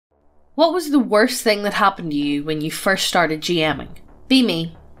What was the worst thing that happened to you when you first started GMing? Be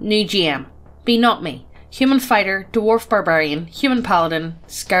me, new GM. Be not me, human fighter, dwarf barbarian, human paladin,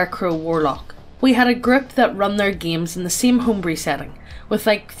 scarecrow warlock. We had a group that run their games in the same homebrew setting, with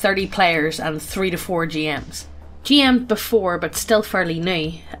like 30 players and 3 to 4 GMs. GM'd before but still fairly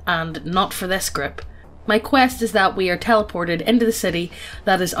new, and not for this group. My quest is that we are teleported into the city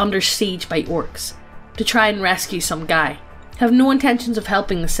that is under siege by orcs, to try and rescue some guy. Have no intentions of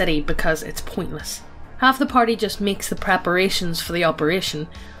helping the city because it's pointless. Half the party just makes the preparations for the operation,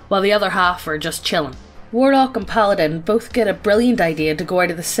 while the other half are just chilling. Warlock and Paladin both get a brilliant idea to go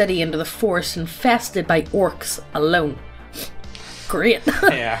out of the city into the forest infested by orcs alone. Great.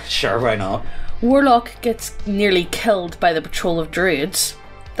 Yeah, sure, why not? Warlock gets nearly killed by the patrol of druids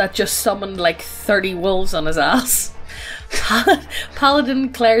that just summoned like 30 wolves on his ass. Paladin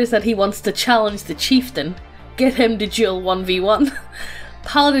declares that he wants to challenge the chieftain, get him to duel 1v1.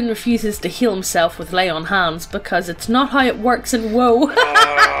 Paladin refuses to heal himself with lay on hands because it's not how it works in WoW.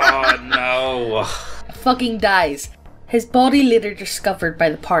 Oh no. Fucking dies. His body later discovered by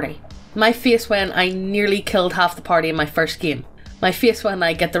the party. My face when I nearly killed half the party in my first game. My face when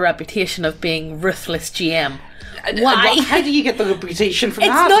I get the reputation of being ruthless GM. Why? How do you get the reputation from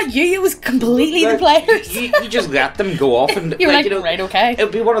that? It's not you, it was completely the players. You just let them go off and You're like, right, okay. It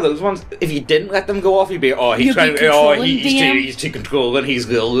would be one of those ones, if you didn't let them go off, you'd be, he's too controlling, he's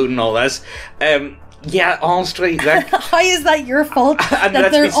good and all this. Yeah, honestly, like, how is that your fault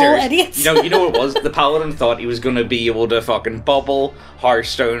that they're all idiots? You know what it was? The Paladin thought he was going to be able to fucking bubble,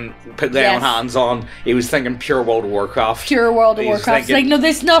 Hearthstone, put their own hands on. He was thinking pure World of Warcraft. Pure World of Warcraft. Like, no,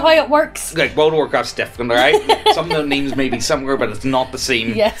 that's not how it works. Like, World of Warcraft's different, right? Some of the names may be similar, but it's not the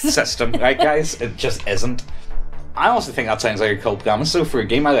same system, right, guys? It just isn't. I also think that sounds like a cool premise, so for a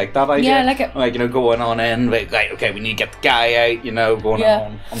game, I like that idea. Yeah, I like it. Like, going on in, like, okay, we need to get the guy out, going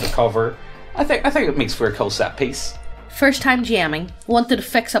on undercover. I think it makes for a cool set piece. First time GMing, wanted to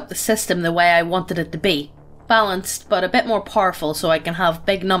fix up the system the way I wanted it to be. Balanced, but a bit more powerful so I can have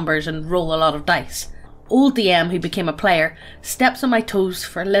big numbers and roll a lot of dice. Old DM who became a player steps on my toes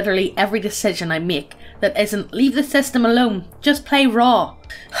for literally every decision I make that isn't leave the system alone, just play raw.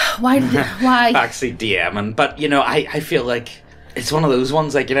 Why? Backseat DMing, but I feel like it's one of those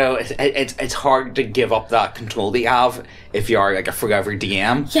ones, like, it's hard to give up that control that you have if you are like a forever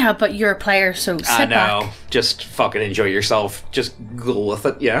DM. Yeah, but you're a player, so sit I know. back. Just fucking enjoy yourself. Just go with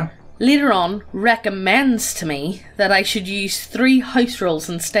it, yeah. Later on, recommends to me that I should use 3 house rules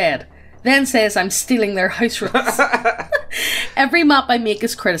instead. Then says I'm stealing their house rules. Every map I make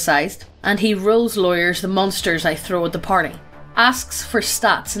is criticised, and he rules lawyers the monsters I throw at the party. Asks for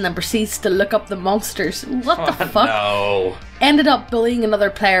stats and then proceeds to look up the monsters. What the fuck? No. Ended up bullying another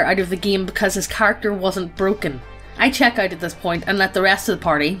player out of the game because his character wasn't broken. I check out at this point and let the rest of the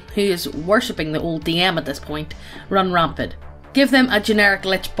party, who is worshipping the old DM at this point, run rampant. Give them a generic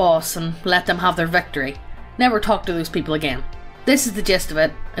lich boss and let them have their victory. Never talk to those people again. This is the gist of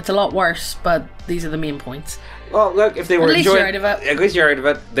it. It's a lot worse, but these are the main points. Well, look, if they were enjoying, you're out of it. At least you're out of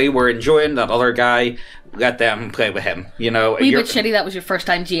it. They were enjoying that other guy. Let them play with him. Wee bit shitty that was your first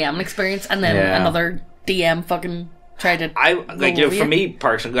time GM experience, and then another DM fucking tried to. For me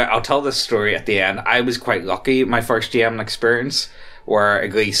personally, I'll tell this story at the end. I was quite lucky my first GM experience, where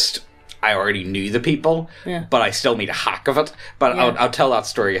at least I already knew the people, but I still made a hack of it. But I'll tell that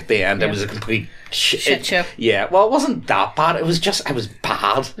story at the end. Yeah. It was a complete shit show. Yeah, well, it wasn't that bad. It was just I was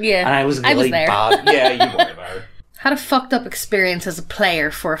bad. Yeah, and I was really bad. Yeah, you were there. Had a fucked up experience as a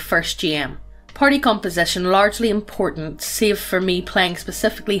player for a first GM. Party composition largely important, save for me playing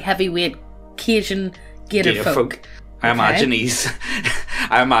specifically heavyweight Cajun gator folk. I imagine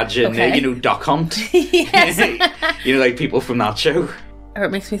Duck Hunt. Yes. Like people from that show. Or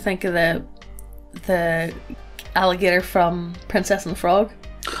it makes me think of the alligator from Princess and the Frog.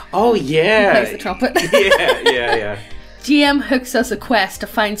 Oh yeah. He plays the trumpet. Yeah. GM hooks us a quest to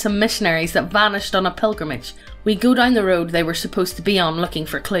find some missionaries that vanished on a pilgrimage. We go down the road they were supposed to be on looking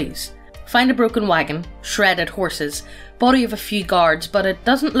for clues. Find a broken wagon, shredded horses, body of a few guards, but it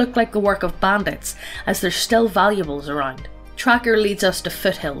doesn't look like the work of bandits, as there's still valuables around. Tracker leads us to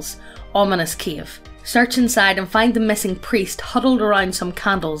foothills, ominous cave. Search inside and find the missing priest huddled around some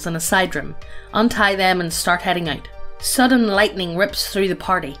candles in a side room. Untie them and start heading out. Sudden lightning rips through the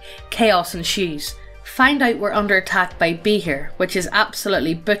party, chaos ensues. Find out we're under attack by Behir, which is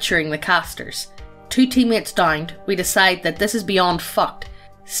absolutely butchering the casters. 2 teammates downed, we decide that this is beyond fucked.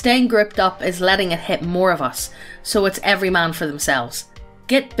 Staying grouped up is letting it hit more of us, so it's every man for themselves.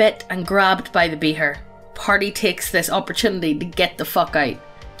 Get bit and grabbed by the Behir. Party takes this opportunity to get the fuck out.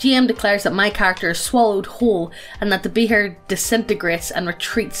 GM declares that my character is swallowed whole and that the beer disintegrates and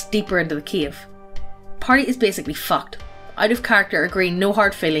retreats deeper into the cave. Party is basically fucked. Out of character agree no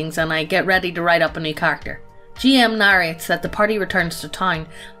hard feelings and I get ready to write up a new character. GM narrates that the party returns to town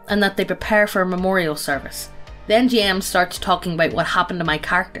and that they prepare for a memorial service. Then GM starts talking about what happened to my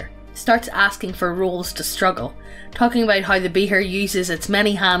character. Starts asking for roles to struggle. Talking about how the beer uses its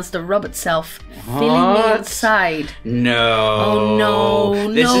many hands to rub itself, feeling me inside. No. Oh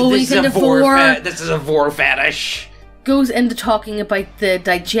no, This is a Vore fetish. Goes into talking about the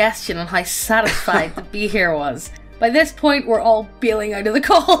digestion and how satisfied the beer was. By this point, we're all bailing out of the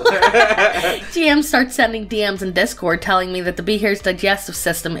call. GM starts sending DMs in Discord telling me that the beer's digestive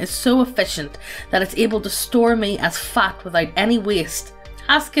system is so efficient that it's able to store me as fat without any waste.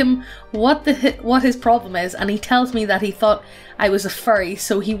 Ask him what his problem is, and he tells me that he thought I was a furry,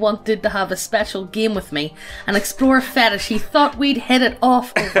 so he wanted to have a special game with me and explore a fetish he thought we'd hit it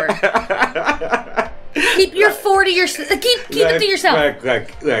off over. Keep your 40 keep it to yourself.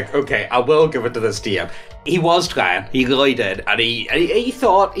 Look, okay, I will give it to this DM. He was trying, he really did, and he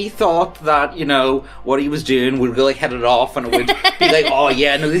thought that, you know, what he was doing would really hit it off, and it would be like, oh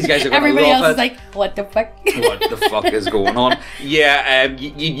yeah, no, these guys are going to love it. Everybody else is like, what the fuck? What the fuck is going on? Yeah,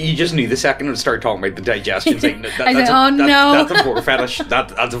 you just knew the second it started talking about the digestion thing. That's a Vore fetish.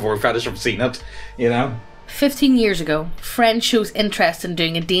 That's a Vore fetish. I've seen it, you know. 15 years ago, friend shows interest in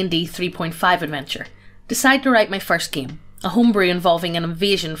doing a D&D 3.5 adventure. Decide to write my first game, a homebrew involving an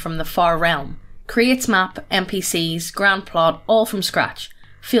invasion from the far realm. Creates map, NPCs, grand plot, all from scratch.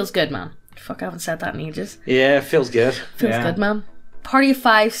 Feels good, man. Fuck, I haven't said that in ages. Yeah, feels good. Feels good, man. Party of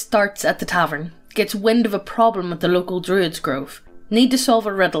 5 starts at the tavern. Gets wind of a problem with the local druid's grove. Need to solve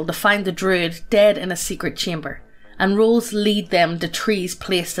a riddle to find the druid dead in a secret chamber. And roles lead them to trees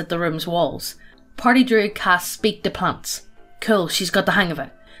placed at the room's walls. Party druid casts Speak to Plants. Cool, she's got the hang of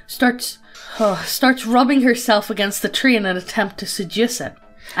it. Starts rubbing herself against the tree in an attempt to seduce it.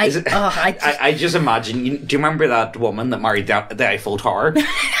 I just imagine. Do you remember that woman that married the Eiffel Tower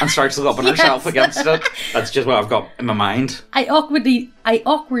and starts rubbing herself against it? That's just what I've got in my mind. I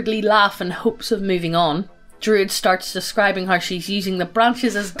awkwardly laugh in hopes of moving on. Druid starts describing how she's using the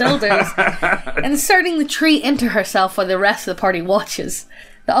branches as dildos, inserting the tree into herself while the rest of the party watches.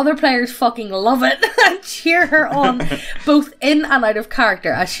 The other players fucking love it and cheer her on, both in and out of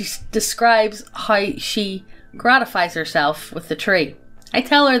character, as she describes how she gratifies herself with the tree. I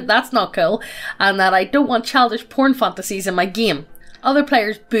tell her that's not cool, and that I don't want childish porn fantasies in my game. Other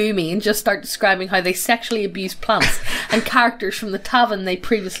players boo me and just start describing how they sexually abuse plants and characters from the tavern they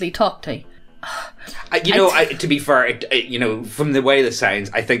previously talked to. To be fair, from the way this sounds,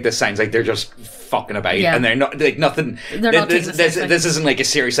 I think this sounds like they're just fucking about, and they're not like nothing. This isn't like a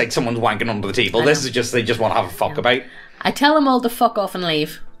serious, like someone's wanking under the table. This is just they just want to have a fuck about. I tell them all to fuck off and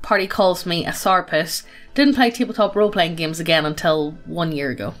leave. Party calls me a sourpuss. Didn't play tabletop role-playing games again until 1 year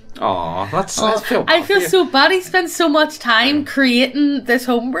ago. Aw, that's feel bad. I feel so bad. He spent so much time creating this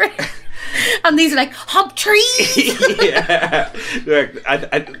homebrew. And these are like, hump trees! Yeah. Look,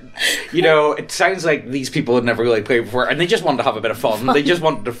 it sounds like these people had never really played before, and they just wanted to have a bit of fun. They just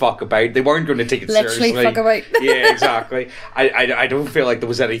wanted to fuck about. They weren't going to take it seriously. Literally fuck about. Yeah, exactly. I don't feel like there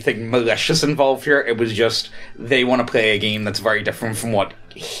was anything malicious involved here. It was just, they want to play a game that's very different from what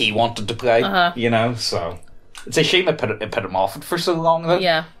he wanted to play, so... It's a shame it put him off for so long, though.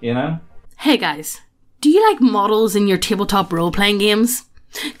 Yeah. You know? Hey, guys. Do you like models in your tabletop role-playing games?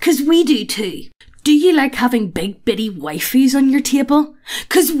 'Cause we do too. Do you like having big bitty waifus on your table?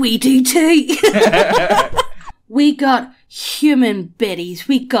 'Cause we do too. We got human biddies,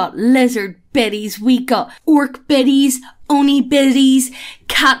 we got lizard biddies, we got orc biddies, oni biddies,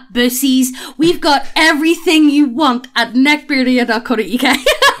 cat bussies. We've got everything you want at neckbeardia.co.uk.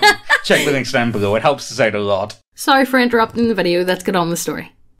 Check the links down below, it helps us out a lot. Sorry for interrupting the video, let's get on with the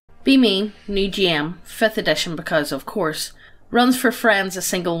story. Be Me, new GM, 5th edition because, of course, runs for friends a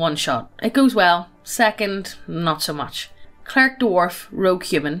single one-shot. It goes well, second, not so much. Cleric Dwarf, Rogue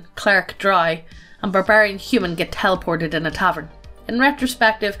Human, Cleric Drow, and Barbarian Human get teleported in a tavern. In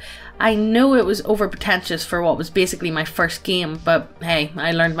retrospective, I know it was over-pretentious for what was basically my first game, but hey,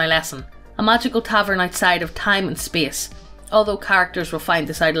 I learned my lesson. A magical tavern outside of time and space. Although characters will find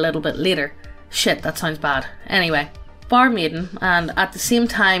this out a little bit later. Shit, that sounds bad. Anyway, barmaiden and at the same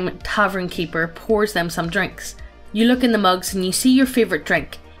time tavern keeper pours them some drinks. You look in the mugs and you see your favourite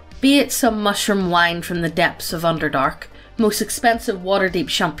drink. Be it some mushroom wine from the depths of Underdark, most expensive Waterdeep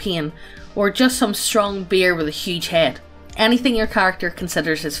champagne, or just some strong beer with a huge head. Anything your character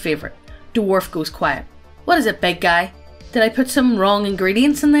considers his favourite. Dwarf goes quiet. What is it, big guy? Did I put some wrong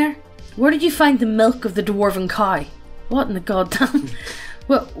ingredients in there? Where did you find the milk of the dwarven cow? What in the goddamn...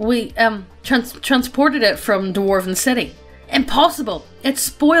 Well, we transported it from Dwarven City. Impossible! It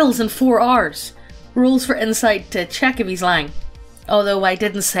spoils in 4 hours. Rolls for insight to check if he's lying. Although I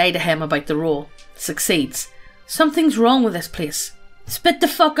didn't say to him about the roll. Succeeds. Something's wrong with this place. Spit the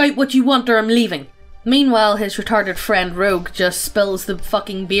fuck out what you want or I'm leaving. Meanwhile, his retarded friend Rogue just spills the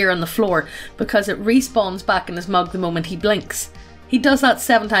fucking beer on the floor because it respawns back in his mug the moment he blinks. He does that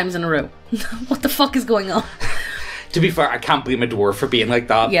 7 times in a row. What the fuck is going on? To be fair, I can't blame a dwarf for being like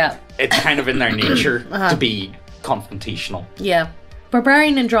that. Yeah. It's kind of in their nature to be confrontational. Yeah.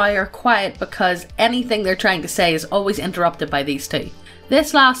 Barbarian and Dry are quiet because anything they're trying to say is always interrupted by these two.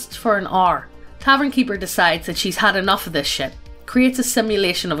 This lasts for an hour. Tavern Keeper decides that she's had enough of this shit. Creates a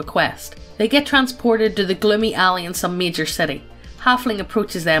simulation of a quest. They get transported to the gloomy alley in some major city. Halfling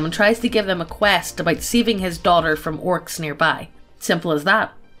approaches them and tries to give them a quest about saving his daughter from orcs nearby. Simple as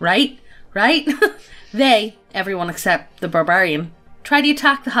that. Right? Right? They, everyone except the Barbarian, try to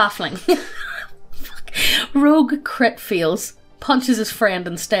attack the halfling. Rogue crit fails, punches his friend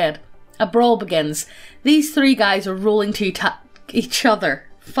instead. A brawl begins. These 3 guys are rolling to each other.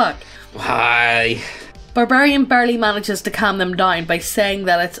 Fuck. Why? Barbarian barely manages to calm them down by saying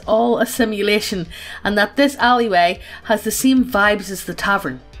that it's all a simulation and that this alleyway has the same vibes as the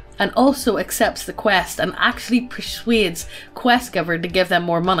tavern, and also accepts the quest and actually persuades Questgiver to give them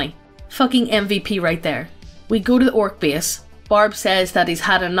more money. Fucking MVP right there. We go to the orc base. Barb says that he's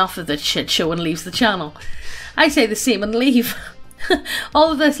had enough of this shit show and leaves the channel. I say the same and leave.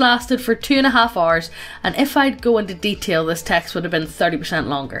 All of this lasted for 2.5 hours, and if I'd go into detail, this text would have been 30%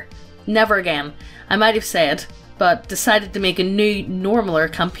 longer. Never again. I might have said, but decided to make a new,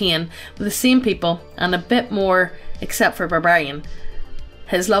 normaler campaign with the same people and a bit more, except for Barbarian.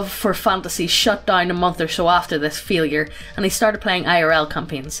 His love for fantasy shut down a month or so after this failure, and he started playing IRL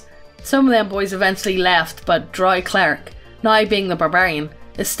campaigns. Some of them boys eventually left, but Droy Cleric, now being the Barbarian,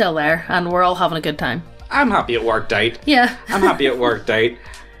 is still there, and we're all having a good time. I'm happy it worked out. Yeah. I'm happy it worked out.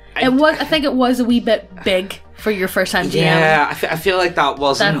 I think it was a wee bit big for your first time GM. Yeah, I feel like that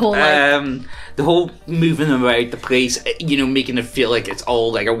wasn't... That whole, the whole moving them about the place, you know, making it feel like it's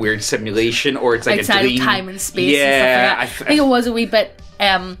all like a weird simulation, or it's like outside a dream. Of time and space Yeah, and stuff like that. I think it was a wee bit...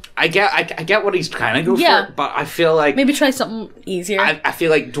 I get what he's trying to go for, but I feel like... Maybe try something easier. I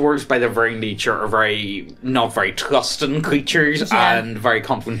feel like dwarves by their very nature are not very trusting creatures and very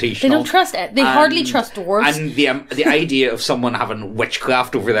confrontational. They don't trust it. They hardly trust dwarves. And the idea of someone having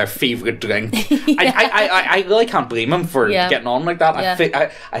witchcraft over their favourite drink, I really can't blame him for getting on like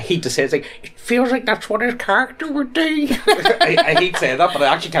that. I hate to say it, it feels like that's what his character would do. I hate saying that, but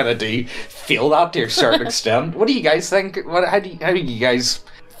I actually kind of do feel that to a certain extent. What do you guys think? How do you guys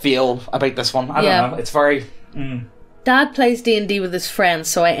feel about this one? I don't know. It's very... Dad plays D&D with his friends,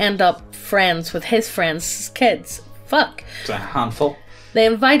 so I end up friends with his friends' kids. Fuck. It's a handful. They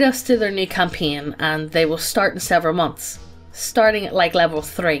invite us to their new campaign, and they will start in several months, starting at like level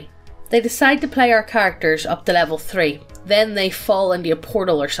 3. They decide to play our characters up to level 3, then they fall into a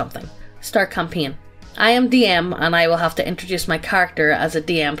portal or something. Start campaign. I am DM, and I will have to introduce my character as a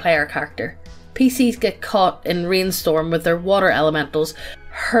DM player character. PCs get caught in Rainstorm with their water elementals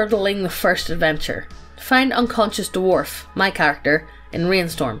hurdling the first adventure. Find unconscious dwarf, my character, in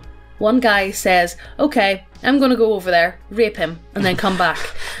Rainstorm. One guy says, okay, I'm gonna go over there, rape him, and then come back.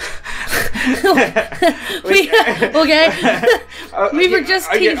 We were just...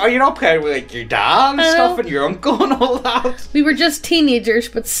 Are you not playing with like your dad and stuff and your uncle and all that? We were just teenagers,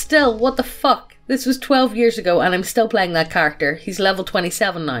 but still, what the fuck? This was 12 years ago and I'm still playing that character. He's level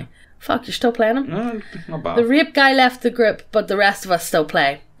 27 now. Fuck, you're still playing him? No, not bad. The rape guy left the group, but the rest of us still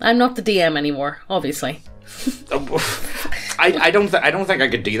play. I'm not the DM anymore, obviously. I don't think I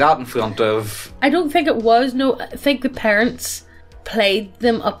could do that in front of... I don't think it was. No, I think the parents played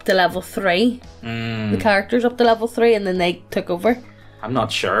them up to level 3. The characters up to level 3, and then they took over. I'm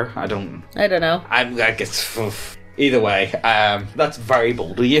not sure. I don't know. I'm like, it's... Either way, that's very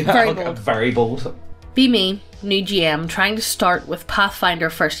bold of you. Very bold. Very bold. Be me, new GM, trying to start with Pathfinder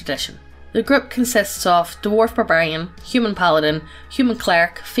 1st edition. The group consists of Dwarf Barbarian, Human Paladin, Human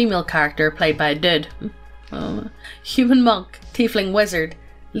Cleric, female character played by a dude, Human Monk, Tiefling Wizard.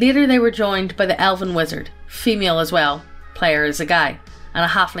 Later they were joined by the Elven Wizard, female as well, player is a guy, and a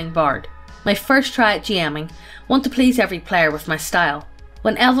Halfling Bard. My first try at GMing, want to please every player with my style.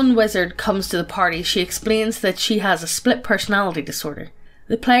 When Elven Wizard comes to the party, she explains that she has a split personality disorder.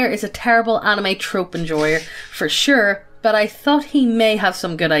 The player is a terrible anime trope enjoyer, for sure, but I thought he may have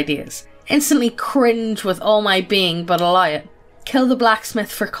some good ideas. Instantly cringe with all my being, but allow it. Kill the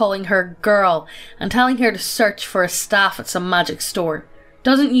blacksmith for calling her girl and telling her to search for a staff at some magic store.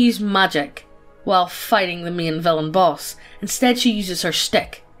 Doesn't use magic. while fighting the main villain boss. Instead, she uses her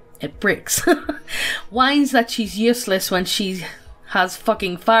stick. It breaks. Whines that she's useless when she has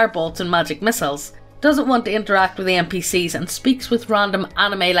fucking firebolts and magic missiles. Doesn't want to interact with the NPCs and speaks with random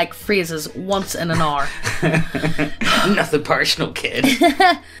anime-like phrases once in an hour. Nothing personal, kid.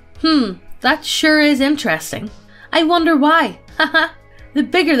 That sure is interesting. I wonder why. Haha. The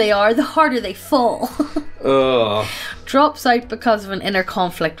bigger they are, the harder they fall. Ugh. Drops out because of an inner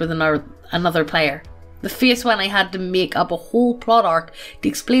conflict with another player. The face when I had to make up a whole plot arc to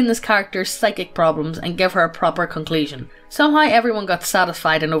explain this character's psychic problems and give her a proper conclusion. Somehow everyone got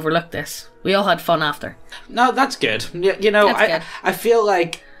satisfied and overlooked this. We all had fun after. No, that's good. I feel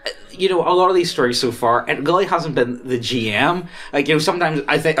like, a lot of these stories so far, it really hasn't been the GM. Like, sometimes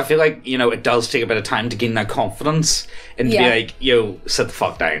I feel like, it does take a bit of time to gain that confidence and to be like, sit the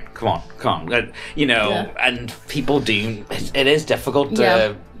fuck down. Come on. And people do. It is difficult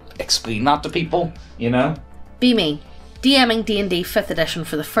to explain that to people, Be me. DMing D&D 5th edition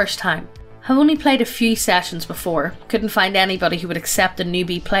for the first time. Have only played a few sessions before. Couldn't find anybody who would accept a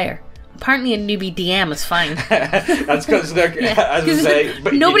newbie player. Apparently a newbie DM is fine. That's because, as I say...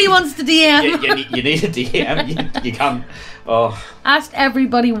 Nobody wants to DM. You need a DM. You can't... Oh. Asked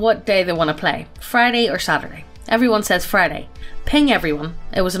everybody what day they want to play. Friday or Saturday. Everyone says Friday. Ping everyone.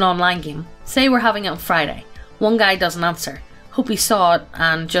 It was an online game. Say we're having it on Friday. One guy doesn't answer. Hope he saw it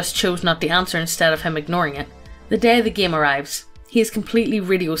and just chose not to answer instead of him ignoring it. The day the game arrives, he is completely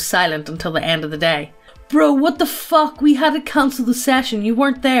radio silent until the end of the day. Bro, what the fuck? We had to cancel the session. You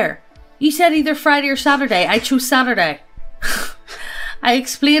weren't there. You said either Friday or Saturday. I chose Saturday. I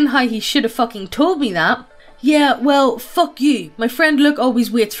explained how he should have fucking told me that. Yeah, well, fuck you. My friend Luke always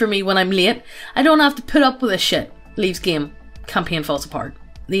waits for me when I'm late. I don't have to put up with this shit. Leaves game. Campaign falls apart.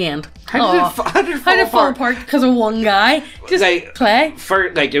 The end. How did it fall apart? Because of one guy? Just play. See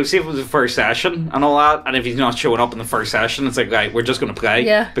if it was the first session and all that, and if he's not showing up in the first session, it's like, right, we're just going to play.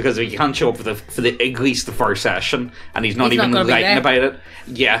 Yeah. Because if he can't show up for the at least the first session, and he's not even writing about it,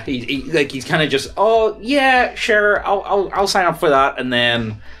 yeah, he's kind of just, oh yeah, sure, I'll sign up for that, and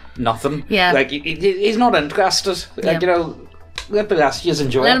then nothing. Yeah. Like he's not interested. Like, let the rest of you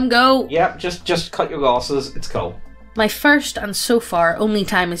enjoy. Let him go. Yeah, just cut your losses. It's cool. My first and so far only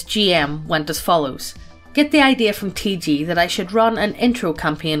time as GM went as follows. Get the idea from TG that I should run an intro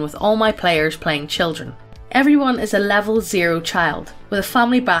campaign with all my players playing children. Everyone is a level 0 child, with a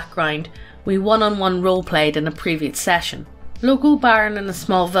family background. We one-on-one role-played in a previous session. Local baron in a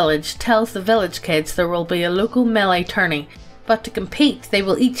small village tells the village kids there will be a local melee tourney, but to compete they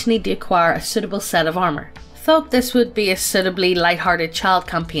will each need to acquire a suitable set of armour. Thought this would be a suitably light-hearted child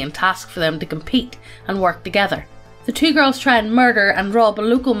campaign task for them to compete and work together. The two girls try and murder and rob a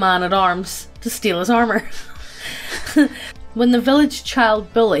local man at arms to steal his armour. When the village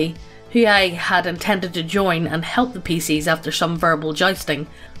child bully, who I had intended to join and help the PCs after some verbal jousting,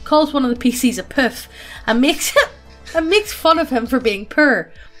 calls one of the PCs a poof and makes fun of him for being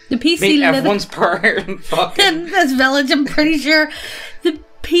poor. The PC everyone's poor in this village, I'm pretty sure. The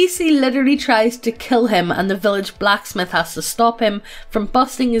PC literally tries to kill him and the village blacksmith has to stop him from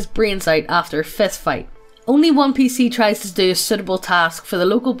busting his brains out after a fist fight. Only one PC tries to do a suitable task for the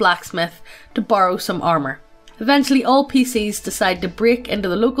local blacksmith to borrow some armour. Eventually all PCs decide to break into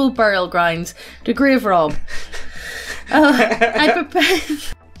the local burial grounds to grave rob. I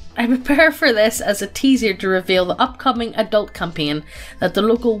prepare for this as a teaser to reveal the upcoming adult campaign that the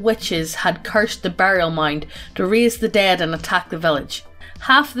local witches had cursed the burial mound to raise the dead and attack the village.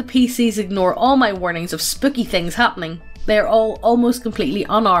 Half the PCs ignore all my warnings of spooky things happening. They are all almost completely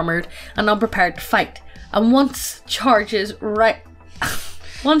unarmoured and unprepared to fight. And once charges right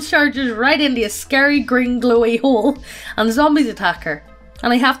into a scary green glowy hole and the zombies attack her.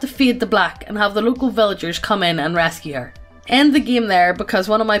 And I have to fade to black and have the local villagers come in and rescue her. End the game there because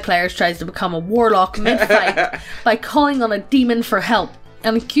one of my players tries to become a warlock mid-fight by calling on a demon for help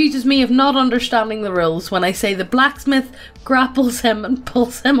and accuses me of not understanding the rules when I say the blacksmith grapples him and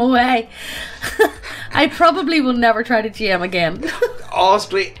pulls him away. I probably will never try to GM again.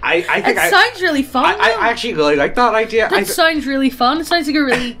 Honestly, I think it sounds really fun. I actually really like that idea. That sounds really fun. It sounds like a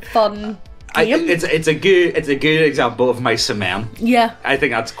really fun game. It's a good example of my cement. Yeah. I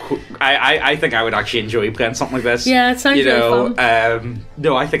think that's cool. I think I would actually enjoy playing something like this. Yeah, it sounds really fun.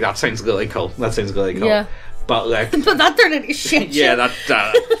 No, I think that sounds really cool. Yeah. But but that turned into shit. Yeah,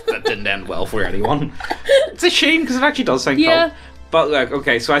 that didn't end well for anyone. It's a shame because it actually does sound cool. But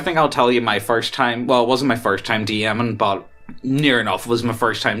okay, so I think I'll tell you my first time. Well, it wasn't my first time DMing, but near enough was my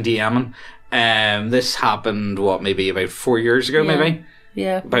first time DMing. This happened maybe about 4 years ago, maybe.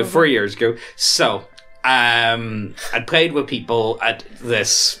 Yeah. About 4 years ago. So, I'd played with people at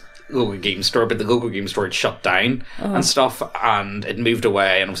this local game store, but the local game store had shut down and stuff, and it moved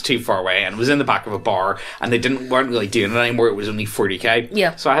away, and it was too far away, and it was in the back of a bar, and they weren't really doing it anymore. It was only 40k.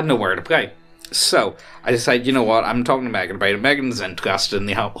 Yeah. So I had nowhere to play. So I decided, you know what, I'm talking to Megan about it. Megan's interested in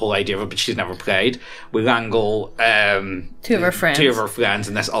the whole idea of it, but she's never played. We wrangle two of our friends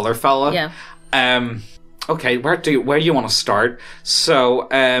and this other fella. Yeah. Okay, where do you want to start? So,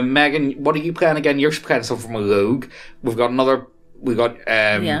 Megan, what are you playing again? You're playing something from a rogue. We've got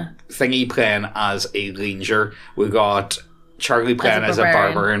Thingy playing as a ranger. We've got Charlie playing as a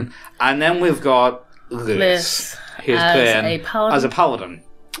barbarian. And then we've got Lewis, who's playing as a paladin.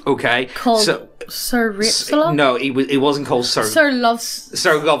 Okay. Called Sir Rapsalot? No, he wasn't called Sir. Sir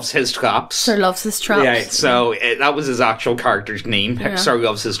loves his traps. Sir loves his traps. Yeah, so that was his actual character's name. Yeah. Sir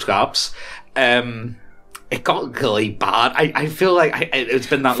loves his traps. It got really bad. I feel like it's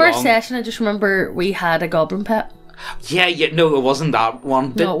been that long. First session, I just remember we had a goblin pet. Yeah, no, it wasn't that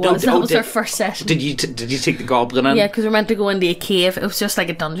one. That was our first session. Did you take the goblin in? Yeah, because we were meant to go into a cave. It was just like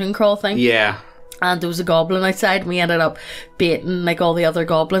a dungeon crawl thing. Yeah. And there was a goblin outside, and we ended up baiting like all the other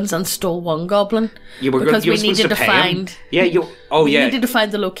goblins and stole one goblin. Because we needed to find. Yeah, we needed to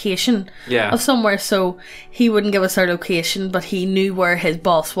find the location of somewhere. So he wouldn't give us our location, but he knew where his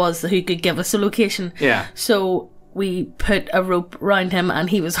boss was, who could give us a location. Yeah. So we put a rope around him,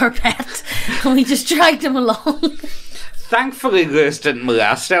 and he was our pet, and we just dragged him along. Thankfully, Lewis didn't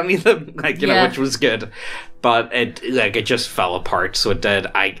molest any of them, which was good. But it just fell apart. So it did.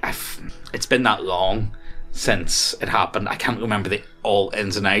 It's been that long since it happened. I can't remember the all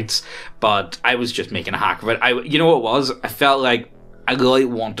ins and outs, but I was just making a hack of it. You know what it was? I felt like I really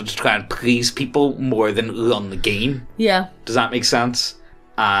wanted to try and please people more than run the game. Yeah. Does that make sense?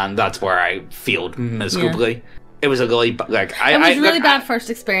 And that's where I failed miserably. Yeah. It was a really it was really bad first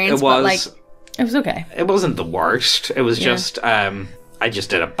experience. But it was okay. It wasn't the worst. It was just I just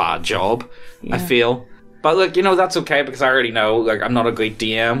did a bad job. I feel. But look, that's okay because I already know. I'm not a great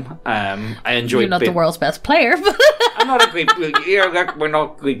DM. I enjoy. You're not the world's best player. I'm not a great. We're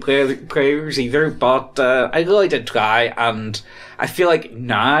not great players either. But I really did try, and I feel like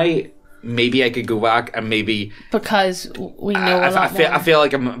now maybe I could go back and maybe because we know a lot more. I feel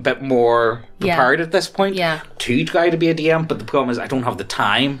like I'm a bit more prepared at this point. Yeah. To try to be a DM, but the problem is I don't have the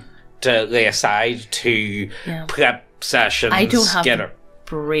time to lay aside to prep sessions. I don't have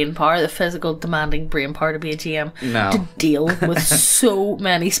brain power, the physical demanding brain power to be a GM to deal with so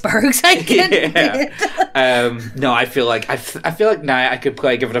many sparks I can no, I feel like now I could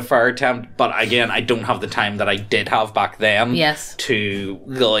give it a fair attempt, but again I don't have the time that I did have back then to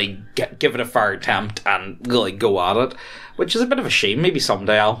really give it a fair attempt and really go at it, which is a bit of a shame. Maybe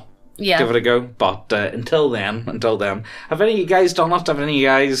someday I'll give it a go, but until then, have any of you guys done it? Have any of you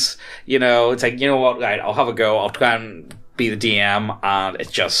guys, it's like, you know what, right, I'll have a go, I'll try and be the DM, and it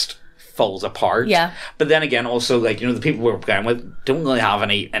just falls apart. Yeah. But then again, also, the people we were playing with don't really have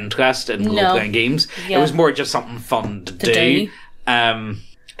any interest in role-playing games. Yeah. It was more just something fun to do.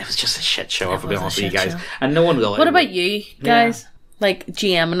 It was just a shit show, if I'm being honest with you guys. And no one really... What about you guys? Yeah.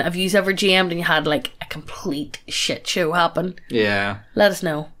 GMing, have you ever GM'd and you had, a complete shit show happen? Yeah. Let us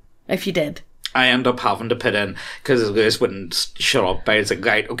know if you did. I end up having to put in, because Lewis wouldn't shut up, but it's like,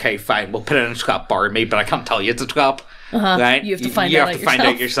 right, okay, fine, we'll put in a trap bar me, but I can't tell you it's a trap. Right? You have to find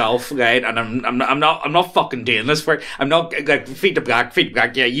out yourself, right? And I'm not fucking doing this for. I'm not feet to black.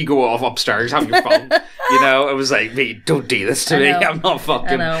 Yeah, you go off upstairs, have your fun. It was like, mate, don't do this to me. I'm not fucking.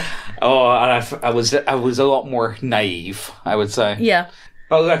 I know. Oh, and I was a lot more naive, I would say. Yeah.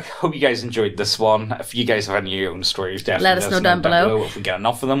 Well, look, hope you guys enjoyed this one. If you guys have any of your own stories, definitely let us know down below. If we get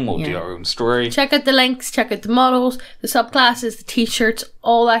enough of them, we'll do our own story. Check out the links, check out the models, the subclasses, the t-shirts,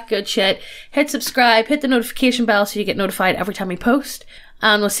 all that good shit. Hit subscribe, hit the notification bell so you get notified every time we post.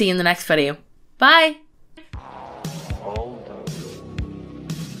 And we'll see you in the next video. Bye!